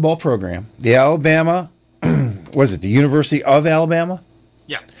basketball program, the University of Alabama?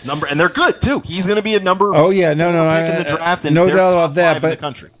 Yeah, and they're good too. He's going to be a number. Oh yeah, no, in the draft, and no doubt about that. But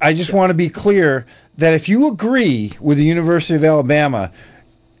country. I just want to be clear that if you agree with the University of Alabama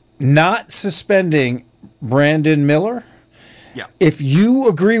not suspending Brandon Miller, if you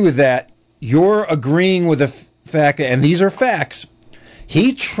agree with that, you're agreeing with the fact that, and these are facts,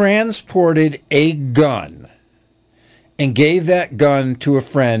 he transported a gun and gave that gun to a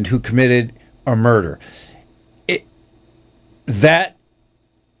friend who committed a murder. That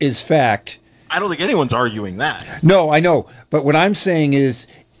is fact. I don't think anyone's arguing that. No, I know. But what I'm saying is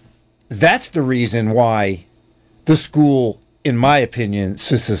that's the reason why the school, in my opinion,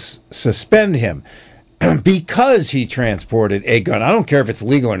 suspend him. Because he transported a gun. I don't care if it's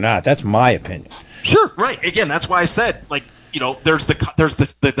legal or not. That's my opinion. Sure, right. Again, that's why I said, like, there's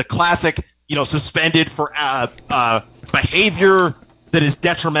the classic, suspended for behavior that is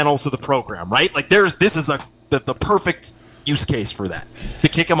detrimental to the program, right? Like, this is the perfect use case for that, to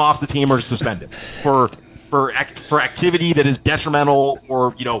kick him off the team or to suspend him for activity that is detrimental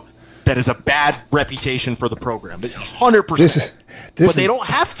or that is a bad reputation for the program. 100%. But they don't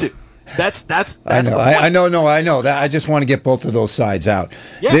have to. That's I know. The point. I know that. I just want to get both of those sides out.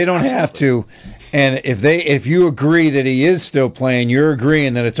 Yeah, they don't have to. And if you agree that he is still playing, you're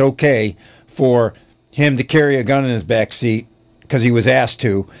agreeing that it's okay for him to carry a gun in his back seat because he was asked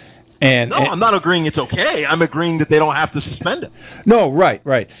to. I'm not agreeing it's okay. I'm agreeing that they don't have to suspend him. No, right.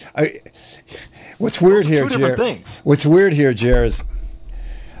 What's weird here, two different things. What's weird here, Jer, is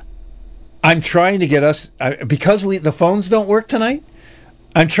I'm trying to get us because the phones don't work tonight.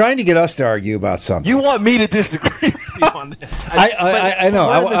 I'm trying to get us to argue about something. You want me to disagree with you on this? I know.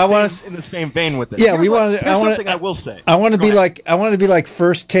 I want to in the same vein with this. Yeah, we want. Here's something I will say. I want to be like. I want to be like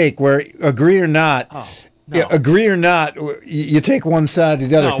First Take, where agree or not. Oh, no. Agree or not, you take one side or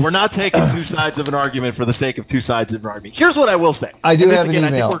the other. No, we're not taking two sides of an argument for the sake of two sides of an argument. Here's what I will say. I do have an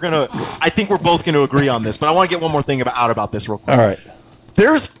email. I think we're both going to agree on this, but I want to get one more thing about this real quick. All right.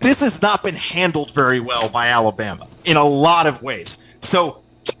 This has not been handled very well by Alabama in a lot of ways. So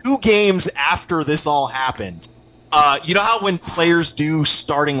 2 games after this all happened, you know how when players do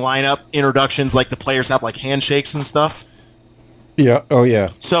starting lineup introductions, like the players have like handshakes and stuff? Yeah. Oh, yeah.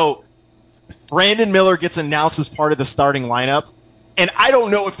 So Brandon Miller gets announced as part of the starting lineup, and I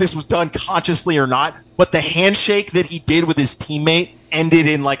don't know if this was done consciously or not, but the handshake that he did with his teammate ended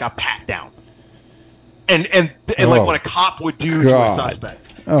in like a pat down. And like what a cop would do to a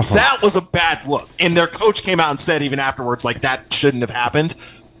suspect. Oh. That was a bad look. And their coach came out and said even afterwards, like, that shouldn't have happened.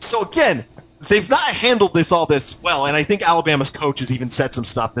 So again, they've not handled all this well. And I think Alabama's coach has even said some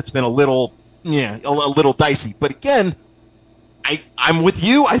stuff that's been a little dicey. But again, I'm with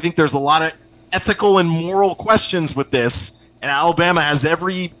you. I think there's a lot of ethical and moral questions with this. And Alabama has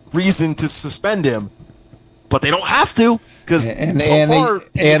every reason to suspend him. but they don't have to because so far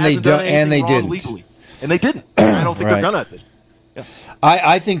they didn't legally, and they didn't. I don't think they're gonna at this point. Yeah.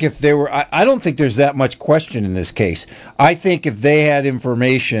 I think if there were, I don't think there's that much question in this case. I think if they had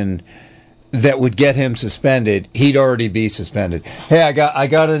information that would get him suspended, he'd already be suspended. Hey, I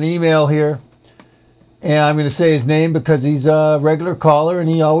got an email here, and I'm going to say his name because he's a regular caller and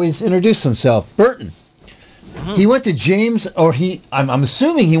he always introduces himself. Burton. He went to I'm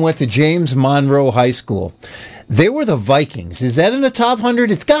assuming he went to James Monroe High School. They were the Vikings. Is that in the top 100?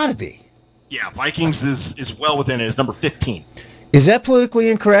 It's got to be. Yeah, Vikings is well within it. It's number 15. Is that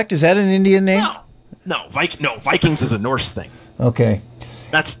politically incorrect? Is that an Indian name? No, Vikings is a Norse thing. Okay.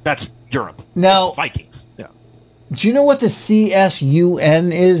 That's Europe. Now, Vikings. Yeah. Do you know what the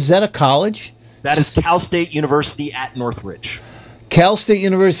CSUN is? Is that a college? That is Cal State University at Northridge. Cal State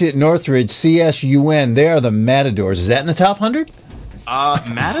University at Northridge, CSUN. They are the Matadors. Is that in the top 100?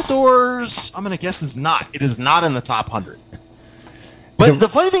 Matadors, I'm going to guess is not. It is not in the top 100. But the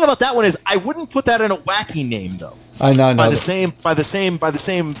funny thing about that one is, I wouldn't put that in a wacky name, though. I know. By the same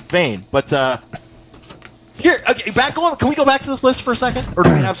vein. But here, okay, back on. Can we go back to this list for a second, or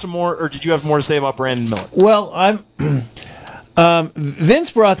do we have some more? Or did you have more to say about Brandon Miller? Well,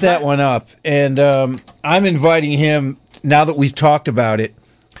 Vince brought that one up, and I'm inviting him now that we've talked about it.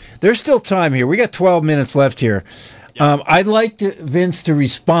 There's still time here. We got 12 minutes left here. Yep. I'd like Vince to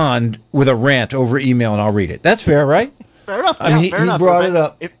respond with a rant over email, and I'll read it. That's fair, right? Fair enough. He brought it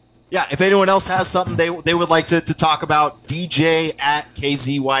up. If anyone else has something they would like to talk about, dj@kzyx.org.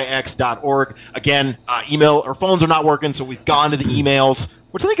 Again, email or phones are not working, so we've gone to the emails,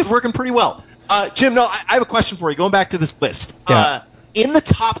 which I think is working pretty well. Jim, I have a question for you. Going back to this list. Yeah. In the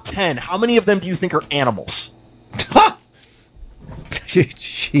top 10, how many of them do you think are animals?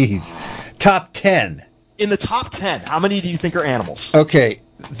 Jeez. Top 10. In the top 10, how many do you think are animals? Okay.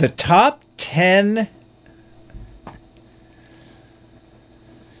 The top 10...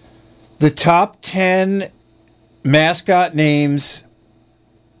 The top 10 mascot names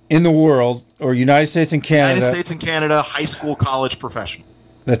in the world, or United States and Canada. United States and Canada, high school, college, professional.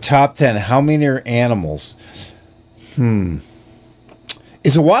 The top 10. How many are animals?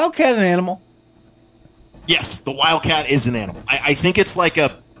 Is a wildcat an animal? Yes, the wildcat is an animal. I think it's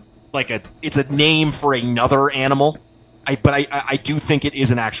it's a name for another animal. But I do think it is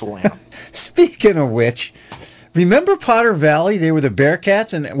an actual animal. Speaking of which, remember Potter Valley? They were the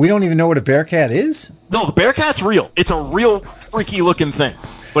Bearcats, and we don't even know what a Bearcat is? No, the Bearcat's real. It's a real freaky looking thing,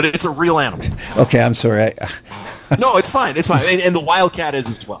 but it's a real animal. Okay, I'm sorry. No, it's fine. It's fine. And the wildcat is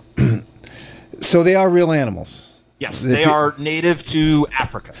as well. So they are real animals. Yes, they are native to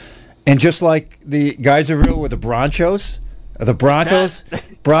Africa. And just like the Geyserville were the Bronchos,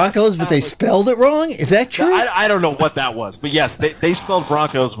 Broncos, but they spelled it wrong? Is that true? I don't know what that was, but yes, they spelled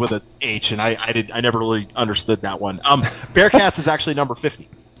Broncos with an H, and I never really understood that one. Bearcats is actually number 50.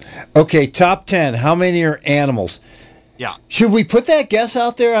 Okay, top 10. How many are animals? Yeah. Should we put that guess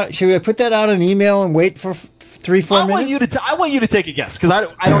out there? Should we put that out in email and wait for 3-4 minutes? I want you to take a guess, because I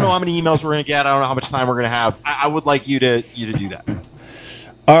don't know how many emails we're going to get. I don't know how much time we're going to have. I would like you to do that.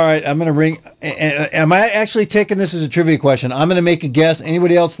 All right, I'm going to ring. Am I actually taking this as a trivia question? I'm going to make a guess.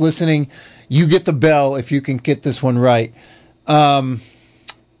 Anybody else listening, you get the bell if you can get this one right. 4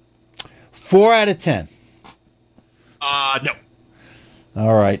 out of 10. No.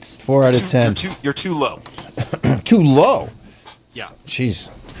 All right, 4 out of 10. You're too low. Too low? Yeah.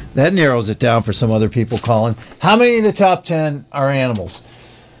 Jeez. That narrows it down for some other people calling. How many of the top 10 are animals?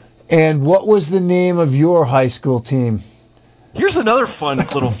 And what was the name of your high school team? Here's another fun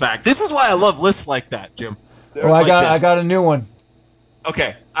little fact. This is why I love lists like that, Jim. Well, I got a new one.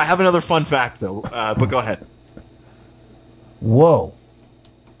 Okay, I have another fun fact though, but go ahead. Whoa!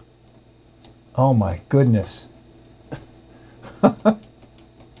 Oh my goodness!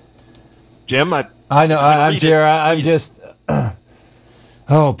 Jim, I know. I'm Jerry. I'm just.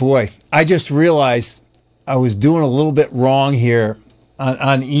 Oh boy! I just realized I was doing a little bit wrong here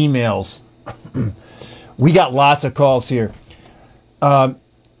on emails. We got lots of calls here. I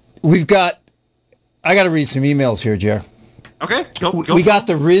got to read some emails here, Jer. Okay, go. We got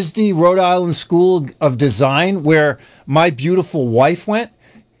the RISD, Rhode Island School of Design, where my beautiful wife went.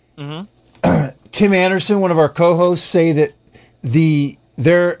 Mm-hmm. Tim Anderson, one of our co-hosts, say that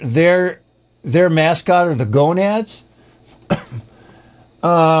their mascot are the gonads.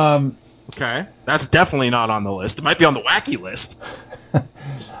 Okay, that's definitely not on the list. It might be on the wacky list.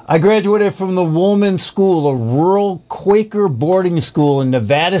 I graduated from the Woolman School, a rural Quaker boarding school in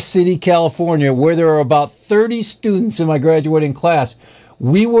Nevada City, California, where there are about 30 students in my graduating class.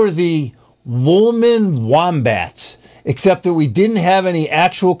 We were the Woolman Wombats, except that we didn't have any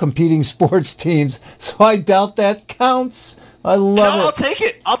actual competing sports teams, so I doubt that counts. I love it. I'll take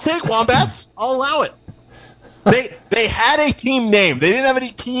it. I'll take Wombats. I'll allow it. They had a team name. They didn't have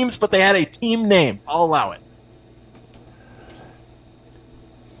any teams, but they had a team name. I'll allow it.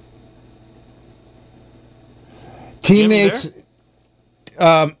 Teammates.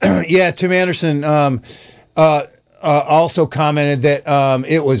 Yeah, Tim Anderson also commented that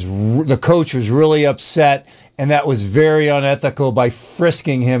it was the coach was really upset, and that was very unethical by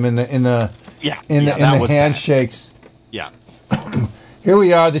frisking him in the handshakes. Bad. Yeah. Here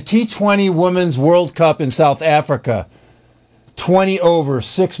we are, the T20 Women's World Cup in South Africa. 20 overs,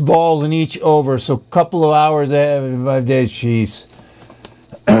 6 balls in each over, so a couple of hours, 5 days. Jeez.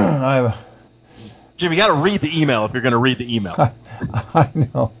 Jim, you got to read the email if you're going to read the email. I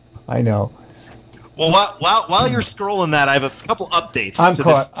know. Well, while you're scrolling that, I have a couple updates.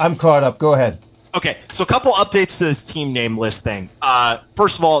 I'm caught up. Go ahead. Okay, so a couple updates to this team name list thing.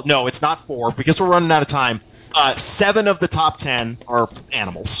 First of all, no, it's not 4 because we're running out of time. 7 of the top 10 are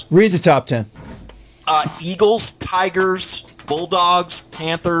animals. Read the top 10. Eagles, tigers, bulldogs,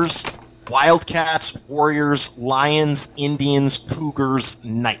 panthers, wildcats, warriors, lions, Indians, cougars,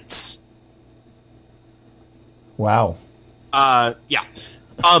 knights. Wow. Yeah.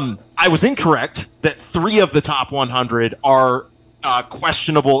 I was incorrect that 3 of the top 100 are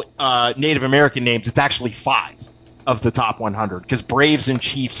questionable Native American names. It's actually 5 of the top 100 because Braves and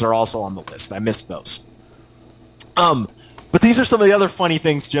Chiefs are also on the list. I missed those. But these are some of the other funny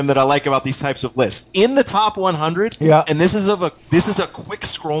things, Jim, that I like about these types of lists. In the top 100, and this is a quick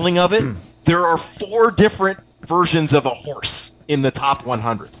scrolling of it. There are 4 different versions of a horse in the top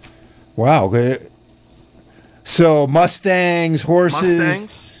 100. Wow. So Mustangs,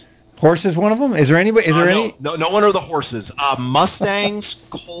 horses. Horses, one of them. Is there anybody? Is there any? No one are the horses. Mustangs,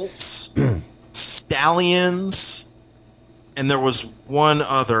 Colts, Stallions. And there was one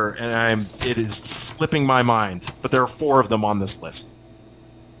other, and it is slipping my mind. But there are 4 of them on this list.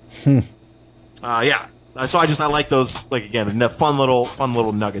 Yeah. So I like those. Like again, a fun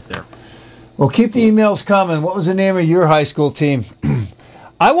little nugget there. Well, keep the emails coming. What was the name of your high school team?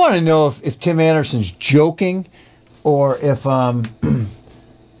 I want to know if Tim Anderson's joking, or if I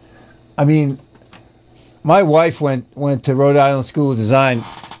mean, my wife went to Rhode Island School of Design.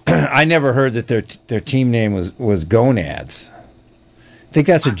 I never heard that their team name was Gonads. Think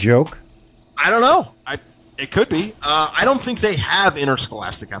that's a joke? I don't know. It could be. I don't think they have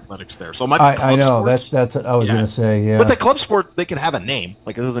interscholastic athletics there, so it might be club I know sports. that's what I was going to say. Yeah, but the club sport they can have a name.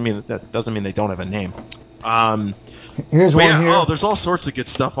 Like it doesn't mean they don't have a name. Here's one here. Oh, there's all sorts of good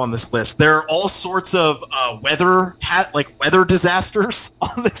stuff on this list. There are all sorts of weather disasters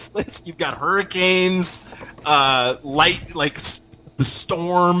on this list. You've got hurricanes, the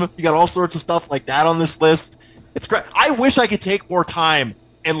storm. You got all sorts of stuff like that on this list. It's great. I wish I could take more time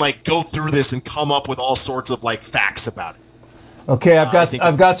and go through this and come up with all sorts of facts about it. Okay,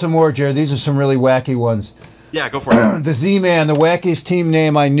 I've got some more, Jared. These are some really wacky ones. Yeah, go for it. The Z-Man, the wackiest team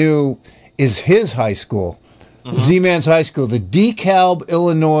name I knew is his high school. Mm-hmm. Z-Man's high school, the DeKalb,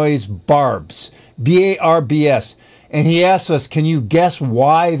 Illinois Barbs, Barbs. And he asked us, can you guess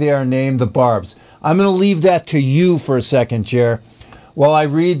why they are named the Barbs? I'm going to leave that to you for a second, Jer. While I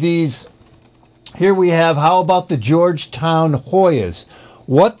read these, here we have, how about the Georgetown Hoyas?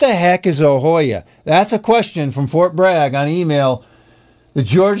 What the heck is a Hoya? That's a question from Fort Bragg on email. The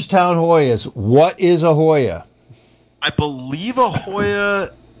Georgetown Hoyas, what is a Hoya? I believe a Hoya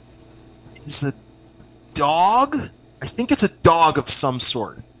is a dog. I think it's a dog of some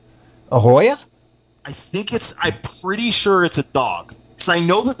sort. A Hoya? I'm pretty sure it's a dog. Because I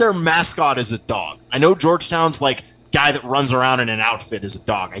know that their mascot is a dog. I know Georgetown's guy that runs around in an outfit is a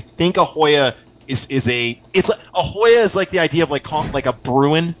dog. I think a Hoya is a Hoya is the idea of a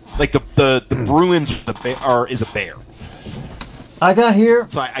Bruin. The Bruins is a bear. I got here.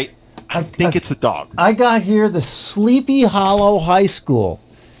 So I think it's a dog. I got here the Sleepy Hollow High School.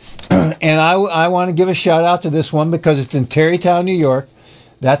 And I want to give a shout out to this one because it's in Tarrytown, New York.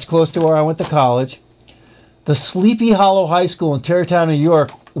 That's close to where I went to college. The Sleepy Hollow High School in Tarrytown, New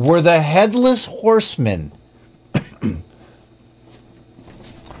York were the Headless Horsemen.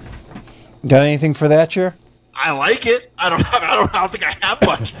 Got anything for that, Chair? I like it. I don't think I have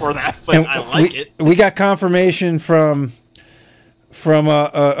much for that, but I like it. We got confirmation from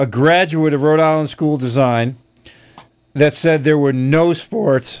a graduate of Rhode Island School of Design that said there were no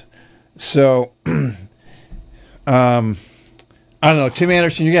sports. So, I don't know. Tim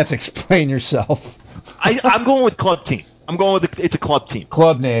Anderson, you're going to have to explain yourself. I'm going with club team. It's a club team.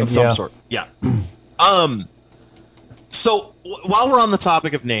 Club name, of some sort. Yeah. So while we're on the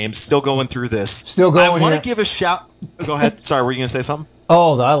topic of names, still going through this. Still going. I want to give a shout. Go ahead. Sorry, were you going to say something?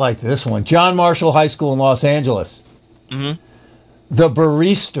 Oh, I like this one. John Marshall High School in Los Angeles. Mm-hmm. The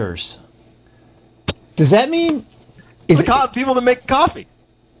Baristers. Does that mean people that make coffee?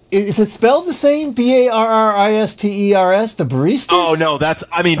 Is it spelled the same? Barristers? The Baristas? Oh no,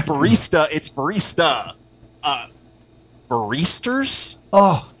 barista. It's barista. Baristers?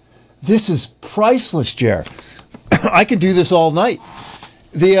 Oh, this is priceless, Jer. I could do this all night.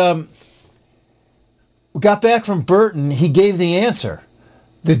 We got back from Burton. He gave the answer.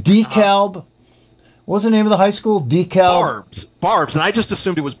 The DeKalb. What was the name of the high school? DeKalb. Barbs, and I just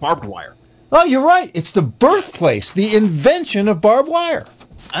assumed it was barbed wire. Oh, you're right. It's the birthplace, the invention of barbed wire.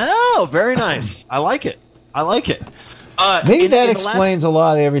 Oh, very nice. I like it. Maybe that explains a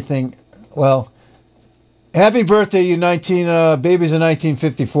lot of everything. Well, happy birthday, you babies in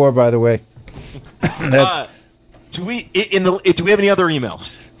 1954, by the way. Do we have any other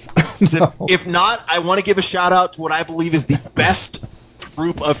emails? No. If not, I want to give a shout out to what I believe is the best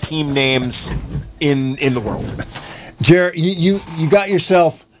group of team names in the world. Jared, you got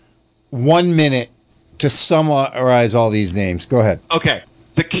yourself 1 minute to summarize all these names. Go ahead. Okay.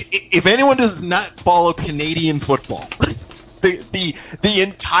 If anyone does not follow Canadian football, the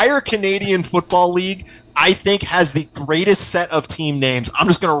entire Canadian Football League, I think, has the greatest set of team names. I'm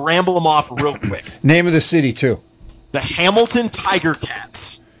just going to ramble them off real quick. Name of the city, too. The Hamilton Tiger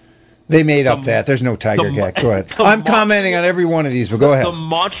Cats. They made up that. There's no Tiger Cat. Go ahead. I'm commenting on every one of these, but go ahead. The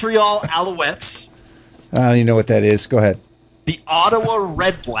Montreal Alouettes. I don't even know what that is. Go ahead. The Ottawa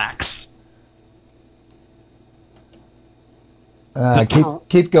Red Blacks.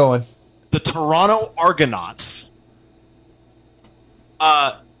 Keep going. The Toronto Argonauts.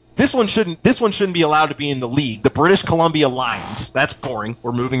 This one shouldn't be allowed to be in the league. The British Columbia Lions. That's boring.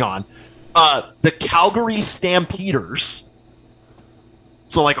 We're moving on. The Calgary Stampeders.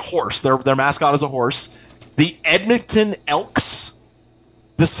 So like a horse. Their mascot is a horse. The Edmonton Elks.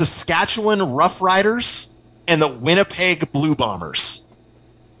 The Saskatchewan Roughriders. And the Winnipeg Blue Bombers.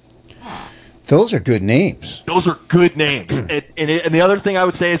 Those are good names. Those are good names. And the other thing I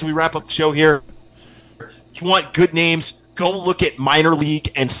would say as we wrap up the show here, if you want good names, go look at minor league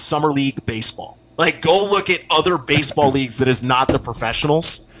and summer league baseball. Like, go look at other baseball leagues that is not the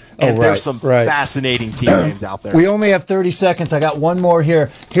professionals. And there's some fascinating team names out there. We only have 30 seconds. I got one more here.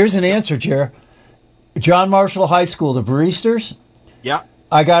 Here's an answer, Jer. John Marshall High School, the Baristers. Yeah.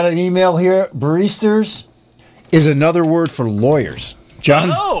 I got an email here. Baristers is another word for lawyers. John?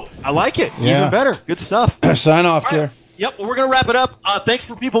 Oh, I like it. Yeah. Even better. Good stuff. Sign off, Jer. Right. Yep, well, we're going to wrap it up. Thanks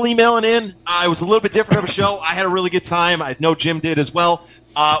for people emailing in. It was a little bit different of a show. I had a really good time. I know Jim did as well.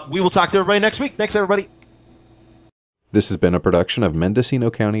 We will talk to everybody next week. Thanks, everybody. This has been a production of Mendocino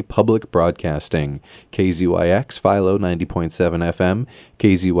County Public Broadcasting, KZYX Philo 90.7 FM,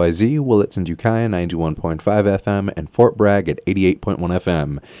 KZYZ Willits and Ukiah 91.5 FM, and Fort Bragg at 88.1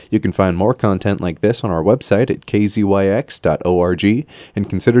 FM. You can find more content like this on our website at kzyx.org, and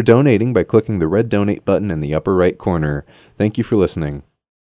consider donating by clicking the red donate button in the upper right corner. Thank you for listening.